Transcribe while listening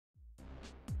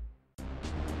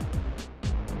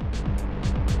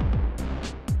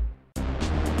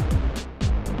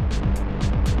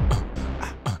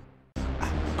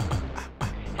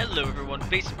Hello everyone,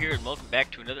 Vaesive here, and welcome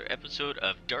back to another episode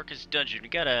of Darkest Dungeon. We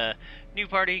got a new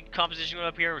party composition going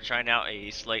up here. We're trying out a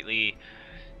slightly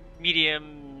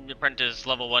medium apprentice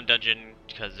level 1 dungeon,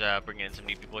 because bringing in some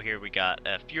new people here. We got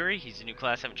Fury, he's a new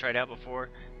class I haven't tried out before.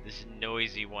 This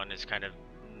noisy one is kind of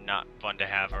not fun to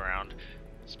have around,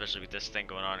 especially with this thing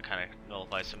going on. It kind of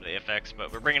nullifies some of the effects,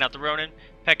 but we're bringing out the Ronin.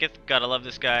 Peketh, gotta love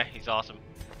this guy, he's awesome.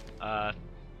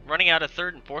 Running out of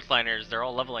 3rd and 4th liners, they're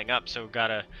all leveling up, so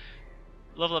gotta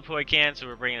level up who I can, so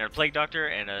we're bringing in a Plague Doctor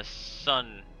and a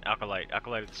Sun Acolyte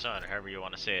of the Sun, however you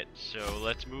want to say it. So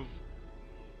let's move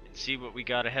and see what we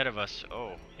got ahead of us.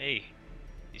 Oh, hey,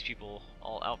 these people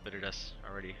all outfitted us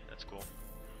already, that's cool.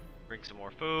 Bring some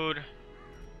more food.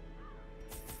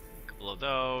 A couple of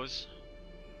those.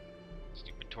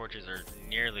 Stupid torches are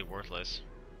nearly worthless.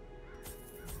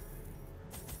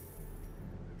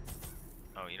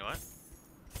 Oh, you know what?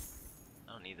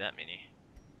 I don't need that many.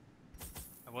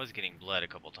 I was getting bled a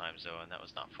couple times though, and that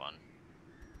was not fun.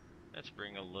 Let's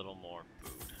bring a little more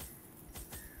food.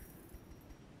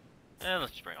 And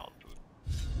let's just bring all the food.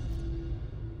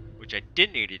 Which I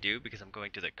didn't need to do because I'm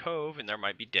going to the cove and there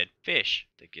might be dead fish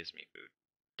that gives me food.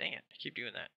 Dang it, I keep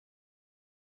doing that.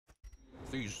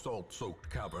 These salt-soaked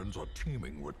caverns are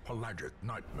teeming with pelagic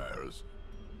nightmares.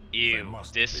 Ew,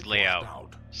 this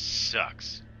layout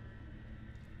sucks.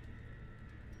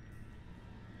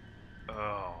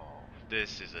 Oh,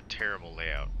 this is a terrible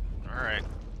layout. Alright.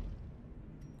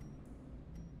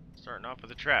 Starting off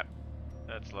with a trap.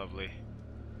 That's lovely.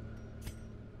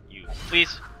 You,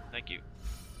 please. Thank you.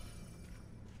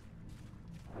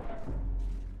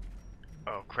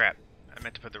 Oh crap. I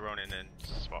meant to put the Ronin in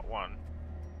spot 1.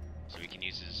 So he can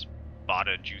use his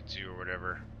Bada Jutsu or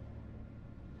whatever.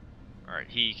 Alright,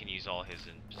 he can use all his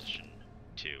in position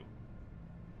 2.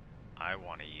 I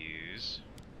want to use...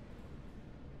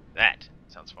 that.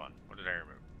 Sounds fun. What did I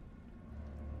remove?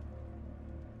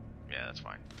 Yeah, that's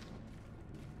fine.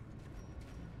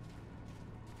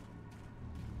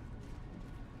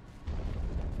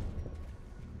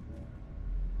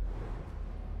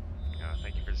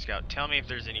 Thank you for the scout. Tell me if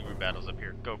there's any room battles up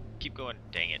here. Go. Keep going.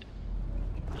 Dang it.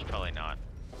 There's probably not.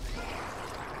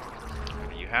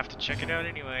 You have to check it out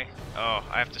anyway. Oh,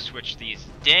 I have to switch these.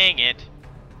 Dang it!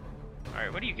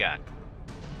 Alright, what do you got?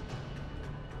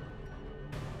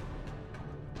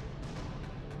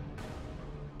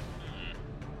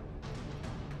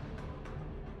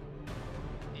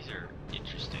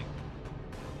 Interesting.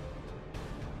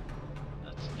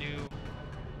 Let's do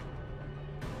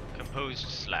composed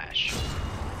slash.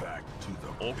 Back to the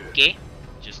okay.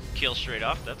 Just kill straight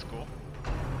off, that's cool.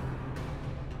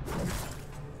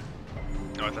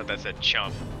 Oh, I thought that said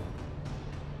chump.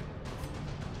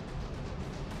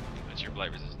 What's your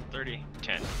blight resistance? 30?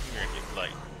 10. You're gonna get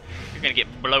blight. You're gonna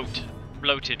get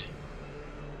bloated.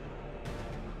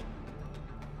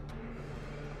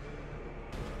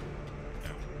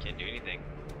 Can't do anything.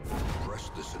 Press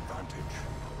this advantage.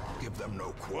 Give them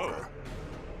no quarter.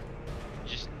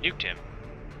 Just nuked him.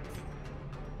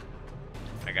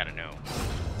 I gotta know.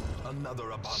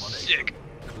 Another abomination. Sick.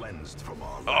 Cleansed from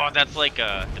our Oh, that's like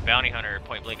the bounty hunter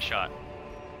point blank shot.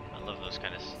 I love those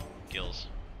kind of skills.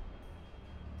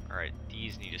 Alright,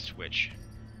 these need to switch.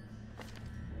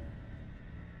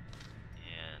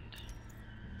 And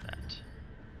that.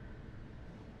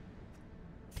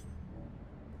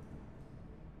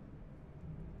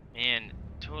 Man,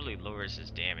 totally lowers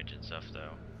his damage and stuff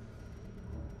though.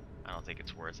 I don't think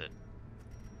it's worth it.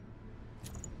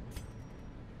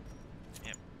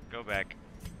 Yep, go back.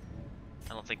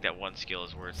 I don't think that one skill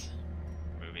is worth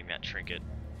moving that trinket.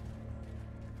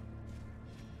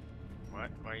 What?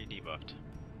 Why are you debuffed?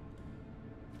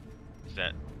 Is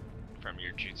that from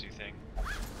your jutsu thing?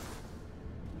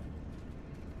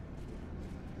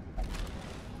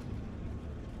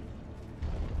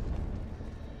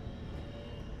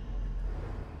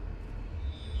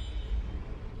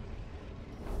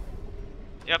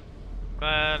 Yep,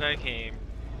 glad I came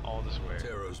all this way.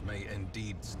 Terrors may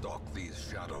indeed stalk these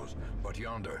shadows, but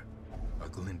yonder, a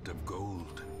glint of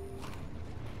gold.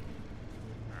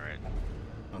 Alright.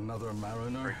 Another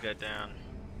mariner. Break that down.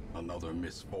 Another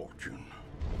misfortune.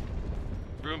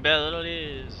 Room battle it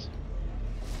is.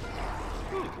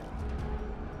 Whew.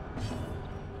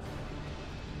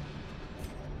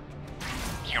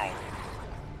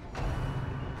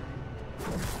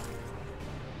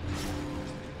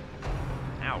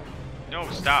 Ow. No,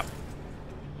 stop.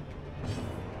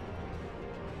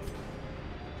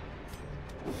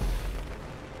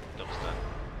 Double stun.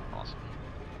 Awesome.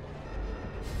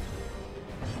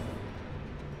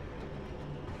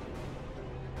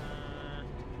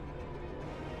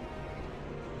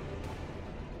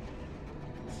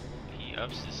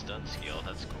 ups his stun skill.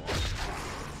 That's cool.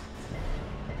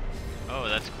 Oh,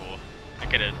 that's cool. I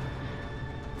could have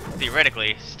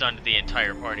theoretically stunned the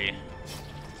entire party.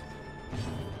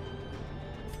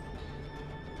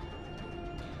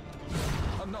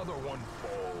 Another one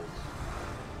falls.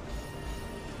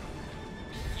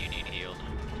 You need healed.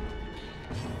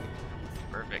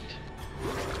 Perfect.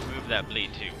 Move that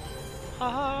bleed too.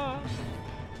 Haha.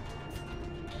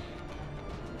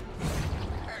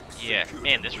 Yeah,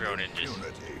 man, this Ronin just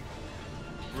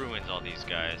ruins all these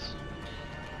guys.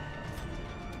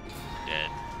 Dead.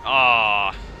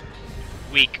 Ah,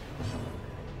 weak.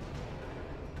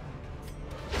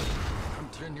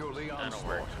 Continually That'll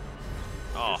work.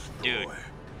 Oh, dude.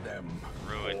 Them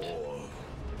Ruined. all.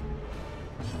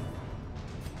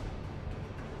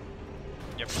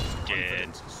 Yep, dead.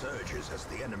 Confidence surges as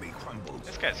the enemy crumbles.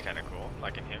 This guy's kind of cool.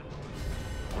 Liking him.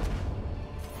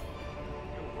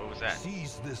 What was that?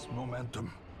 Seize this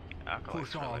momentum.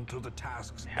 Acolytes Push are on like to the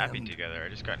task's happy end. together. I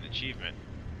just got an achievement.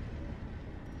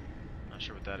 Not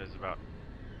sure what that is about.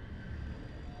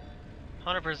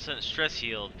 100% stress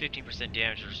healed, 15%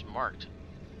 damage versus marked.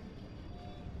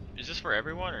 Is this for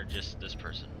everyone or just this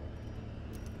person?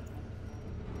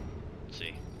 Let's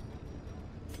see.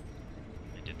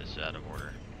 I did this out of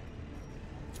order.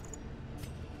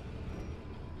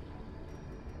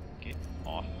 Get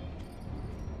off.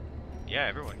 Yeah,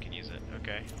 everyone can use it.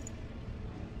 Okay.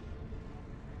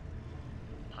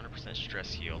 100%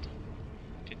 stress healed.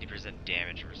 50%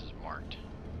 damage versus marked.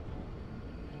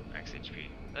 Max HP.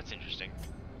 That's interesting.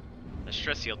 The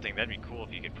stress heal thing, that'd be cool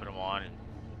if you could put them on and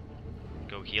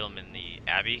go heal them in the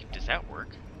Abbey. Does that work?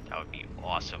 That would be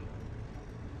awesome.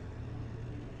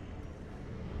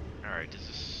 Alright, does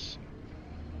this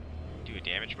do a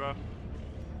damage buff?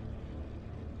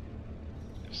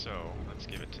 If so, let's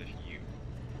give it to you.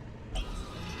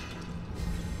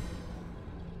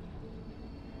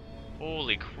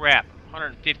 Holy crap!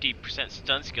 150%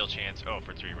 stun skill chance. Oh,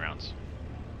 for 3 rounds.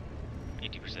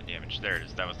 80% damage. There it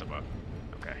is. That was the buff.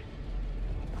 Okay.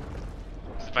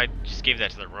 So if I just gave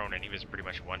that to the Ronin, he was pretty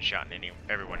much one-shotting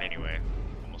everyone anyway.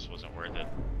 Almost wasn't worth it.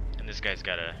 And this guy's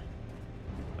got a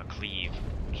cleave,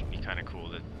 which would be kind of cool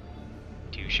to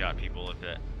two-shot people if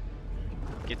that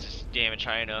gets his damage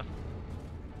high enough.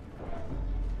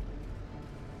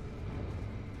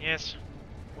 Yes,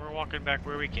 we're walking back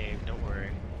where we came. Don't worry.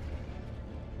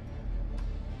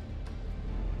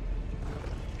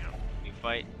 New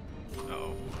fight.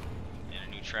 Uh-oh.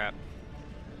 And a new trap.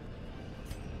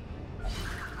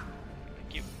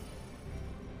 Thank you.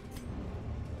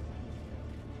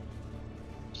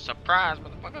 Surprise,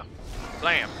 motherfucker!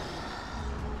 Blam!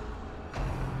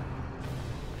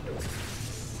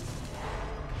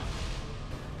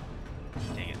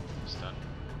 Dang it, I'm stunned.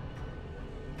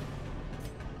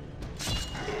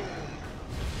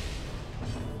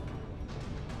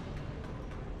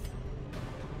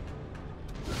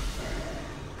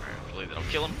 Alright, hopefully that'll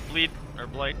kill him. Bleed, or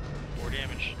blight, 4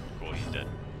 damage. Cool, he's dead.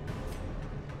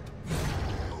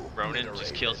 Ronin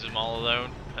just kills him all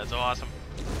alone. That's awesome.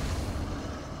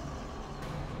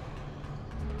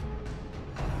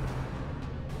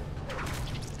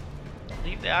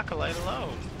 Leave the Acolyte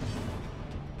alone.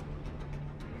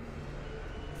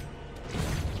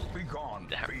 Be gone,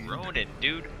 That fiend. Ronin,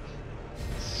 dude.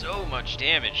 So much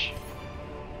damage.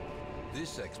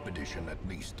 This expedition at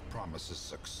least promises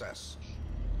success.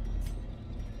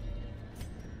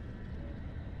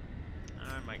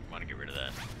 I might want to get rid of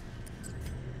that.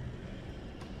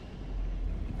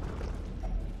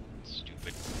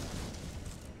 Stupid.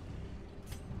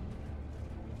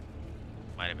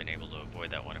 Might have been able to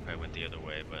avoid that one if I went the other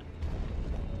way, but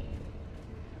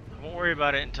I won't worry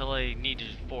about it until I need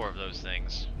 4 of those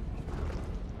things.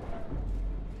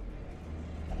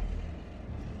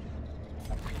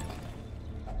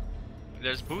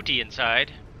 There's booty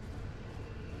inside.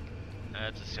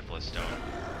 That's a syphilis stone.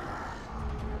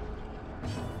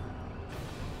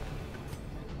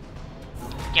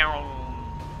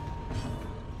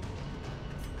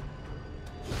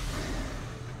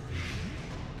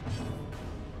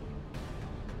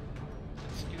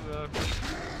 Let's do a...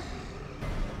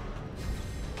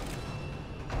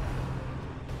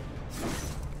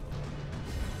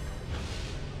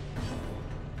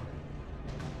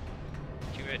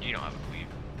 Too bad you don't have a cleave.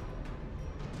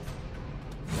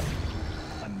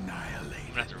 Annihilate. I'm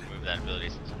gonna have to remove that ability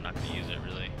since I'm not gonna use it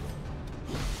really.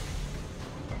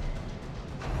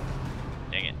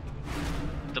 Dang it.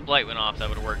 If the blight went off, that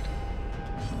would have worked.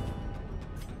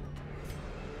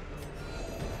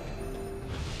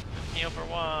 Heal for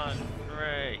 1.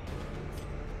 Hooray.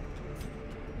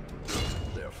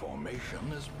 Their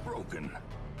formation is broken.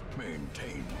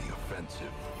 Maintain the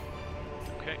offensive.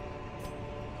 Okay.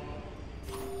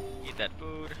 Eat that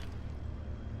food.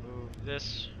 Move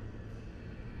this.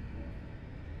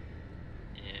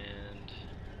 And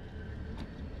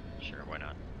sure, why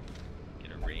not?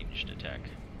 Get a ranged attack.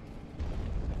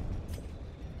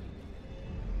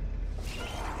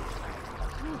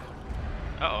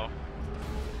 Uh-oh.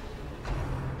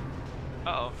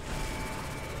 Uh-oh.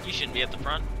 You shouldn't be at the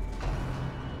front.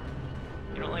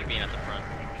 You don't like being at the front.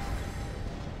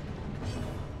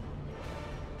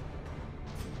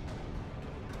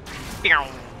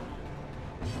 Oh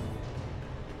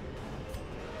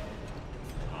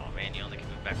man, you only can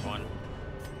move back one.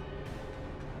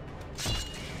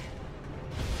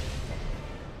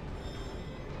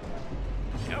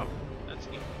 Oh, that's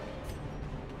neat.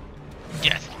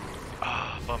 Yes!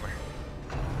 Ah, bummer.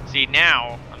 See,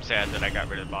 now I'm sad that I got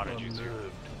rid of Bada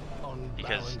Jutsu.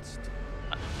 Because,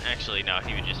 actually, no,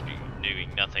 he would just be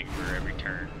doing nothing for every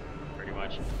turn, pretty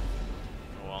much.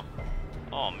 Oh well.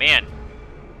 Oh man!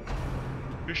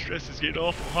 Your stress is getting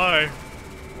awful high.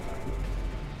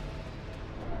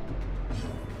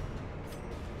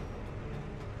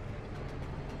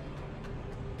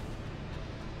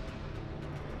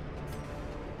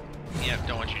 Yeah,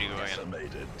 don't want you to go in.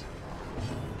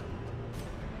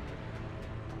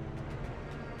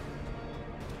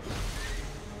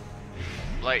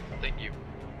 Light, thank you.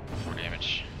 4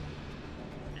 damage.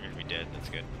 You're gonna be dead, that's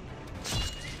good.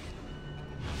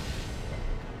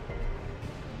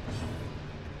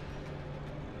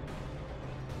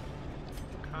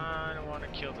 Kinda wanna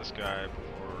kill this guy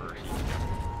before he...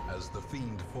 As the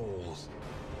fiend falls,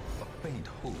 a faint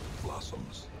hope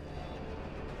blossoms.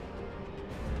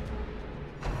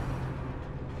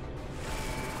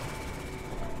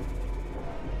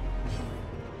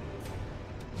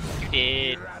 You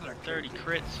did. 30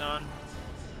 crit, son.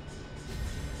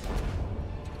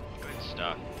 Good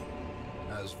stuff.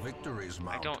 As victories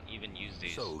mount, I don't even use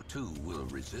these. so too will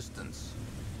resistance.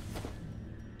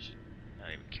 Should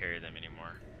not even carry them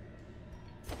anymore.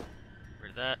 Rid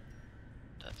of that.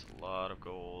 That's a lot of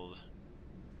gold.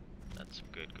 That's some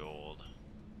good gold.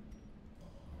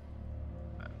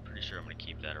 I'm pretty sure I'm gonna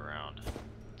keep that around.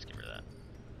 Let's get rid of that.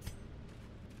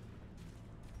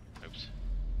 Oops.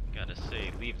 Gotta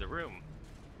say, leave the room.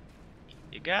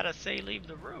 You gotta say, leave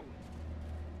the room.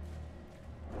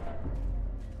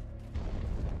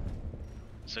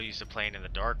 So used to playing in the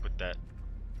dark with that,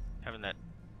 having that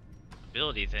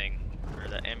ability thing, or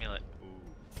that amulet. Ooh.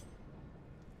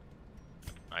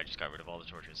 I just got rid of all the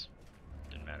torches.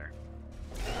 Didn't matter.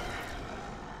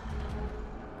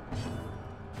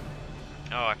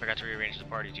 Oh, I forgot to rearrange the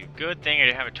party too. Good thing I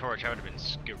didn't have a torch. I would have been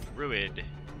screwed.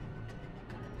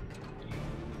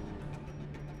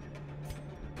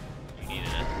 You needed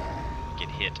to get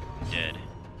hit dead.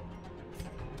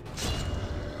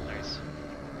 Nice.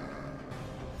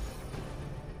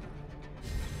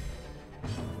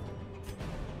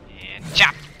 And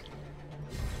chop!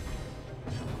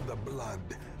 The blood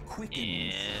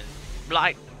quickens. And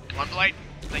blight! Come on, blight!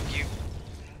 Thank you.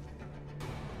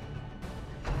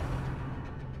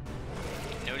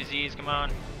 No disease, come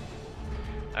on.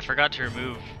 I forgot to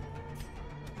remove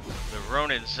the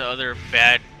Ronin's other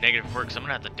bad negative quirks. I'm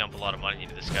gonna have to dump a lot of money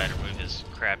into this guy to remove his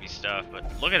crappy stuff,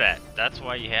 but look at that. That's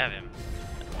why you have him.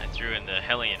 I threw in the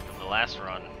Hellion from the last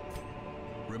run.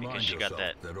 Remind Because she got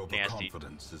that nasty...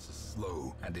 overconfidence is a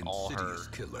slow and all her insidious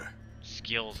killer.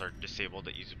 skills are disabled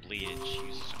that use bleed, and she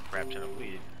uses a crap ton of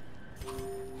bleed.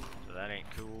 So that ain't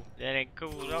cool. That ain't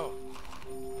cool at all.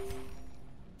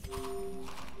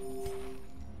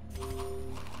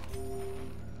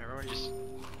 Everyone just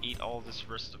eat all this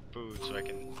rest of food so I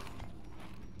can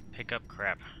pick up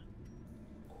crap.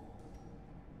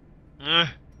 Ugh.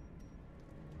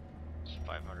 It's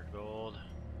 500 gold.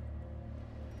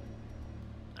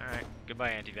 Alright,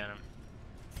 goodbye anti-venom.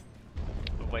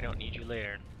 Hope I don't need you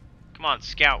later. Come on,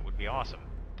 scout would be awesome.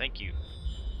 Thank you.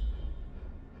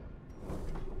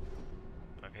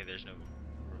 Okay, there's no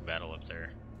battle up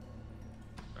there.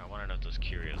 I want to know what those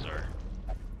curios are.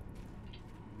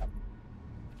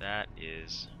 That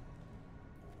is...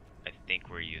 I think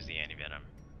where you use the anti-venom.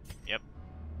 Yep.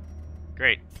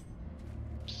 Great.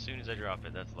 As soon as I drop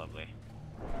it, that's lovely.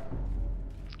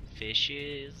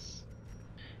 Fishes.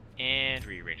 And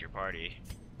rearrange your party.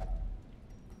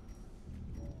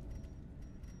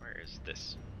 Where is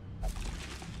this?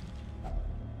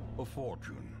 A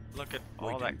fortune. Look at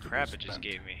all that crap it just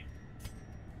gave me.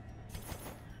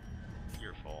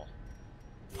 You're full.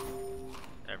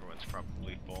 Everyone's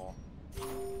probably full.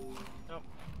 Nope.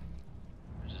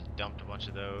 I just dumped a bunch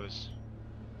of those.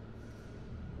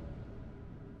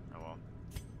 Oh well.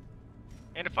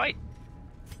 And a fight!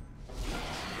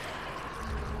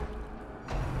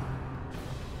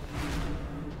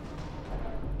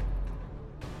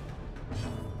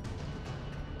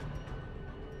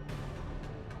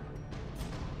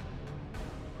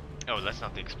 Oh, that's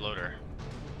not the exploder.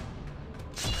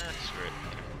 Screw it.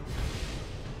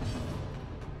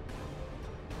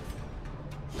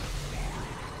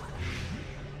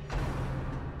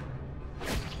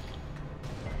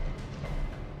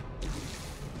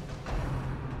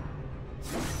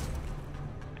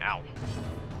 Ow.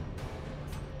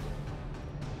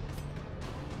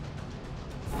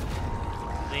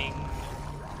 Zing.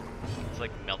 It's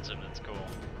like melts him, that's cool.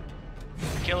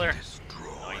 Killer. Nice.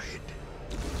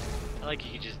 I like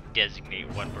you could just designate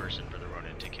one person for the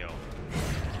Ronin to kill.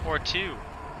 Or two.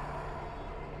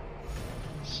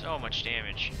 So much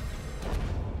damage.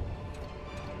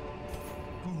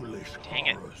 Foolish Dang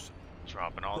it. horrors.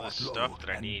 Dropping all this Brought stuff low that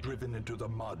I and need. driven into the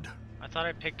mud. I thought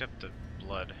I picked up the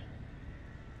blood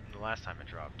the last time it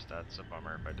dropped. That's a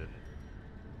bummer if I didn't.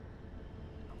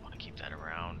 I want to keep that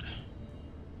around.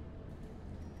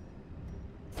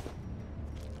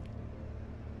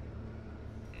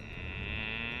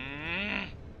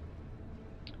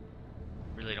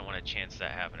 Really don't want to chance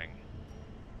that happening.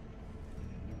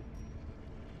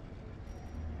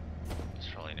 There's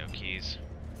probably no keys.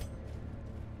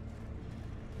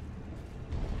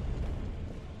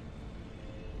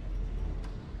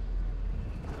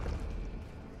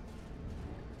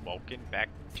 Walking back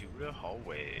to the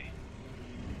hallway.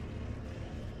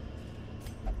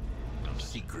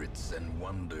 Secrets and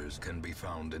wonders can be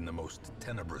found in the most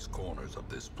tenebrous corners of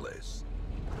this place.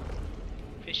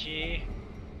 Fishy.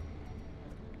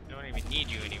 I don't even need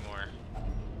you anymore.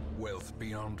 Wealth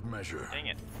beyond measure. Dang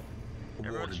it. Awarded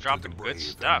Everyone's to dropping the good brave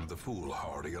stuff. and the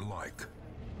foolhardy alike.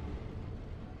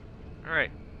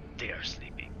 Alright. They are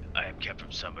sleeping. I am kept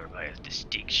from slumber by a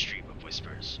distinct stream of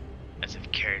whispers, as if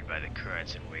carried by the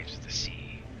currents and waves of the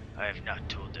sea. I have not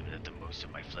told them that the most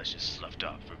of my flesh is sloughed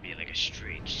off for me like a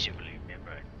strange shivering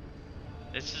membrane.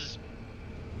 Is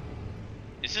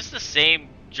this the same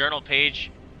journal page?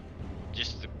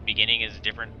 Just the beginning is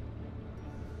different?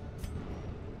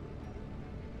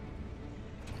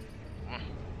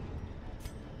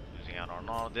 Losing out on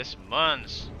all this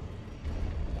months.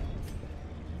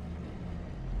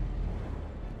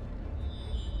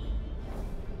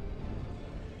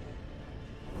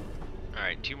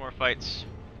 Alright, 2 more fights.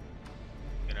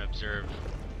 Gonna observe.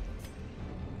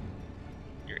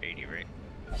 You're 80, right?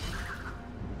 What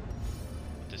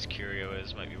this curio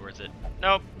is might be worth it.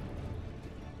 Nope!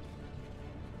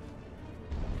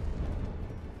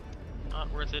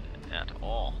 Not worth it at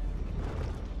all.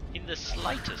 In the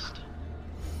slightest.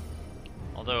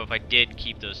 Although if I did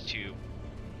keep those 2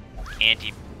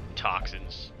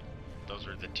 anti-toxins, those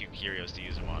were the 2 curios to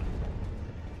use them on.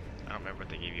 I don't remember what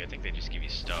they gave you. I think they just give you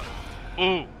stuff.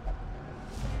 Ooh!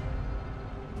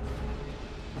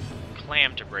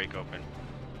 Clam to break open.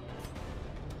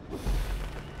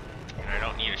 And I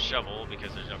don't need a shovel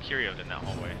because there's no curio in that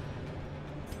hallway.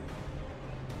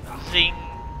 Zing!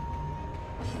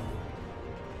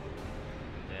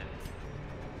 And then...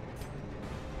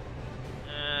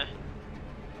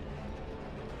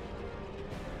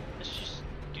 let's just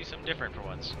do something different for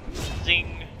once.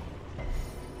 Zing!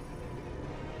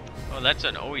 Oh, that's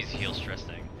an always heal stress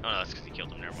thing. Oh no, that's because he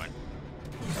killed him, never mind.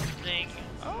 Zing!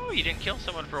 Oh, you didn't kill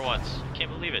someone for once. I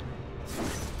can't believe it.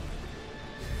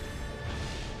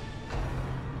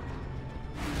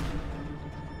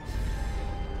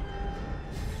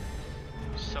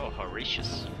 So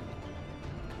Horatius.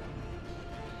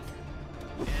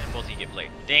 And both of you get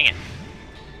played. Dang it!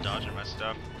 Dodging my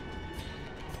stuff.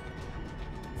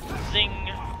 Zing!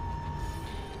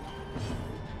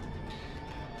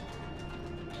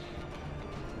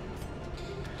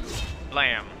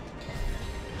 Blam!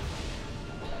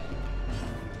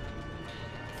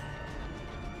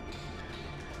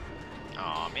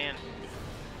 Aw, man.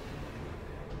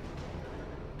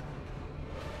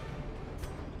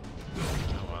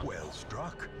 Oh, Well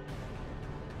struck.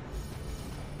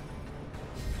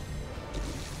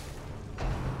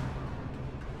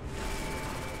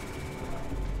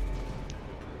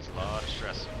 It's a lot of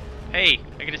stress. Hey,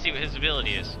 I get to see what his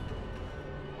ability is.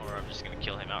 Or I'm just gonna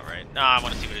kill him outright. Nah, I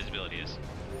want to see what his ability is.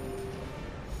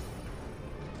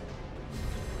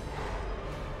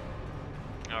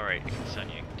 Alright, I can stun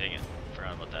you. Dang it.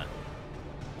 Forgot about that.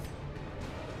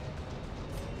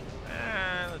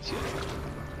 Let's see.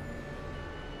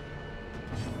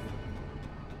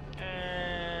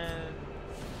 And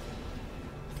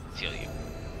let's heal you.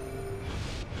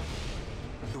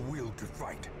 The will to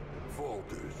fight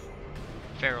falters.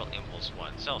 Feral Impulse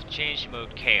 1. Self-change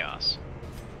mode chaos.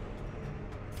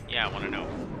 Yeah, I want to know.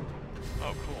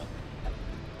 Oh, cool.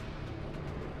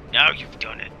 Now you've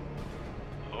done it.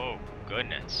 Oh,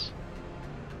 goodness.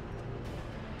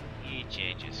 He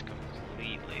changes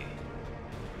completely.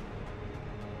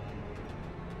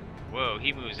 Whoa,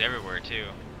 he moves everywhere too.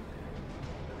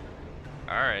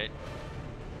 Alright.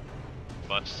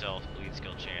 Buff stealth, bleed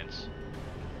skill chance.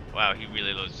 Wow, he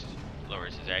really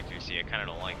lowers his accuracy. I kinda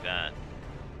don't like that.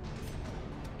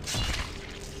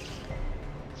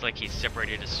 It's like he's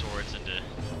separated his swords into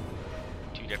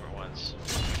two different ones.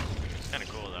 It's kinda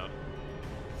cool though.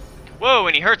 Whoa,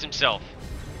 and he hurts himself!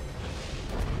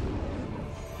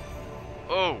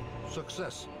 Oh!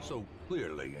 Success so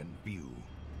clearly in view.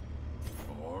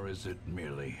 Or is it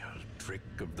merely a trick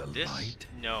of the light?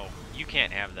 No, you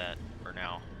can't have that for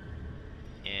now.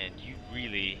 And you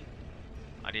really...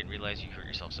 I didn't realize you hurt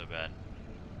yourself so bad.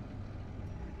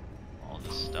 All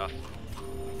this stuff.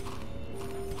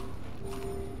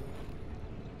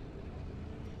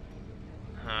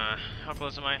 How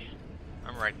close am I?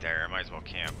 I'm right there, I might as well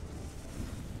camp.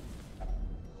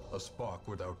 A spark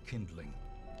without kindling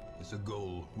is a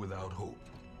goal without hope.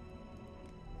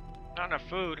 Not enough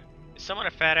food. Is someone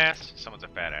a fat ass? Someone's a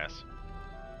fat ass.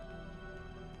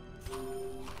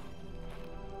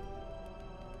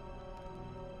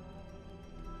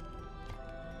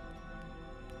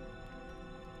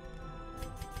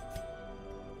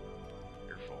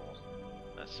 You're full.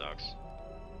 That sucks.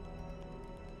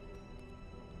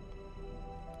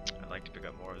 I'd like to pick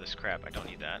up more of this crap. I don't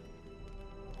need that.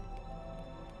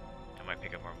 I might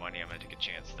pick up more money. I'm gonna take a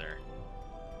chance there.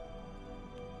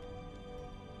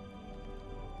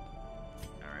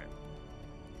 Alright.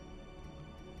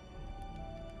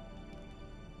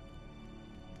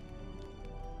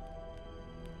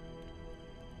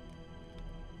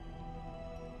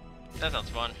 That sounds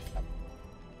fun.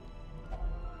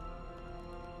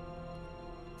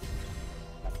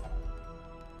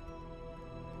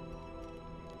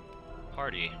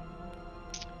 Party.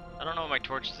 I don't know where my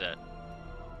torch is at.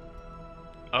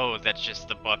 Oh, that's just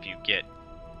the buff you get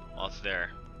while it's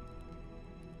there.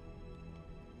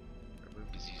 Remove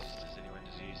diseases. Is anyone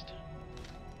diseased?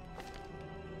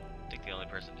 I think the only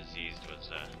person diseased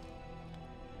was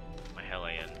my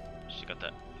Hellion. She got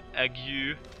the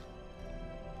ague,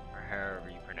 or however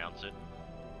you pronounce it.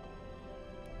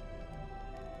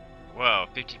 Whoa,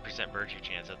 15% virtue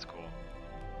chance. That's cool.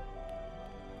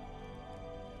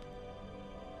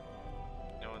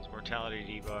 No one's mortality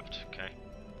debuffed. Okay.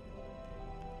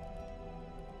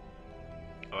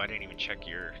 Oh, I didn't even check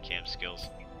your camp skills.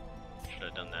 Should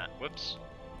have done that. Whoops.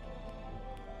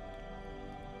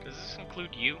 Does this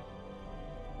include you?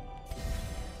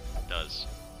 It does.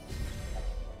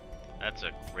 That's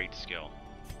a great skill.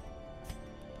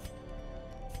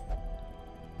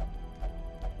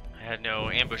 I had no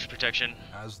ambush protection.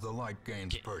 As the light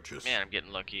gains purchase, Man, I'm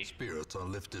getting lucky. spirits are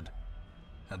lifted,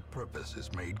 and purpose is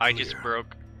made clear. I just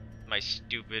broke my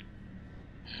stupid...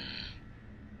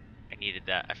 I needed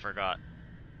that. I forgot.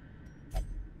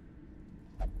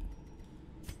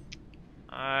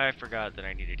 I forgot that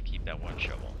I needed to keep that one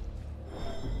shovel.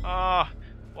 Ah, oh,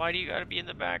 why do you gotta be in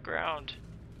the background?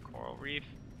 Coral reef.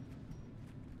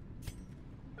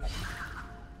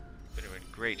 Would have been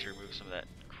great to remove some of that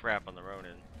crap on the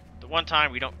Ronin. The one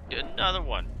time we don't... Another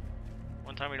one!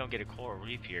 One time we don't get a coral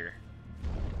reef here.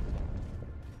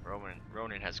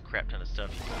 Ronin has a crap ton of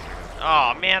stuff.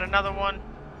 Oh man, another one!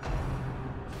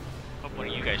 Hope one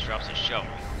of you guys drops a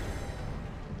shovel.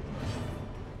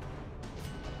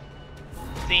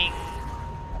 Ding!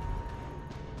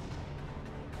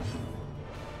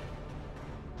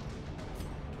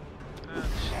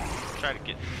 Try to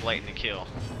get Blight to kill.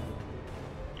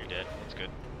 You're dead. That's good.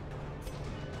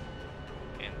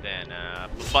 And then,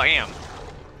 bam!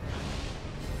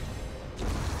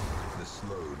 The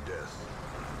slow death,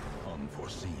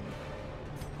 unforeseen,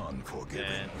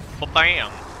 unforgiving. And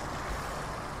bam!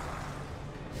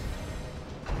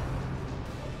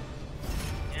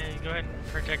 Yeah, you go ahead and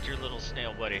protect your little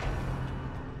snail buddy.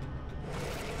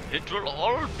 It will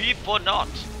all be for naught.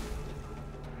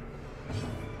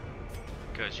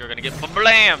 Because you're gonna get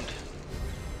blammed.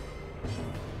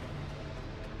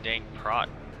 Dang prot.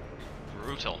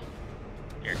 Brutal.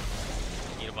 Here.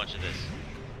 Eat a bunch of this.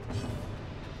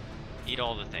 Eat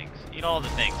all the things. Eat all the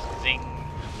things. Zing.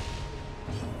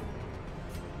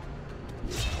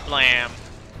 Blam.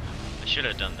 I should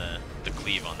have done the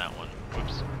cleave on that one.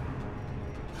 Whoops.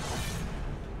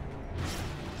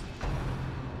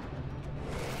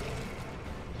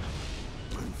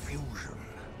 Confusion,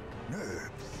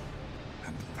 nerves,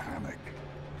 and panic.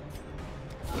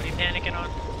 What are you panicking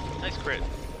on? Nice crit.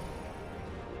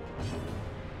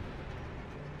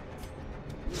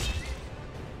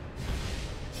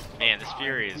 Man, this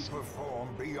Fury is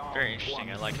very interesting.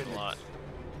 I like it a lot.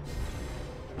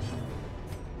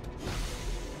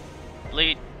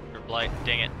 Bleed or Blight,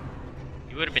 dang it.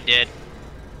 You would have been dead.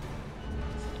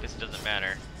 This doesn't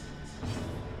matter.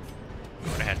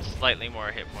 would have had slightly more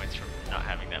hit points from not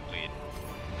having that bleed.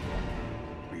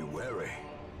 Be wary.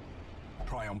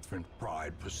 Triumphant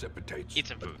pride precipitates Eat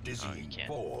some a food. Oh, dizzying you can't.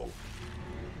 fall.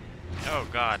 Oh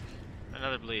god,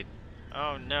 another bleed.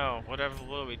 Oh no, whatever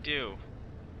will we do?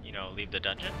 You know, leave the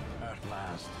dungeon? At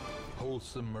last,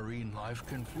 wholesome marine life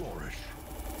can flourish.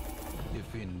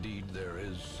 If indeed there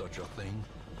is such a thing.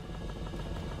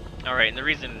 Alright, and the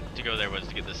reason to go there was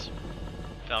to get this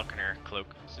Falconer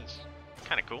cloak, since it's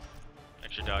kind of cool.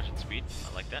 Extra dodge and speed,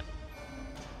 I like that.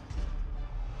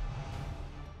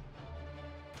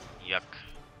 Yuck.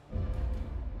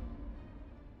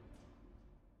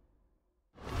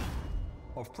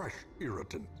 A fresh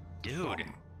irritant. Dude.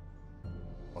 Some.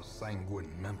 A sanguine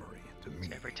memory to me.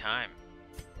 Every time.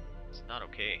 It's not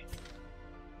okay.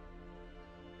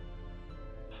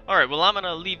 Alright, well I'm going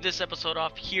to leave this episode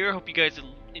off here. Hope you guys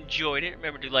enjoyed it.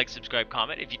 Remember to like, subscribe,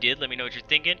 comment. If you did, let me know what you're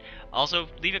thinking. Also,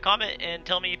 leave a comment and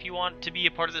tell me if you want to be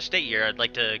a part of the state here. I'd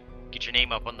like to get your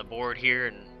name up on the board here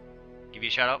and give you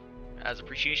a shout out as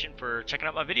appreciation for checking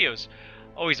out my videos.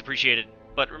 Always appreciated.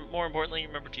 But more importantly,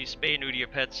 remember to spay and neuter your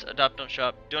pets, adopt, don't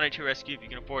shop, donate to a rescue if you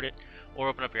can afford it, or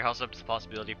open up your house up to the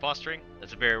possibility of fostering.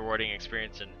 That's a very rewarding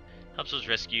experience and helps those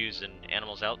rescues and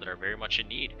animals out that are very much in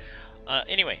need.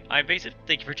 Anyway, I'm Vaesive.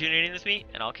 Thank you for tuning in with me,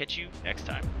 and I'll catch you next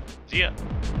time. See ya!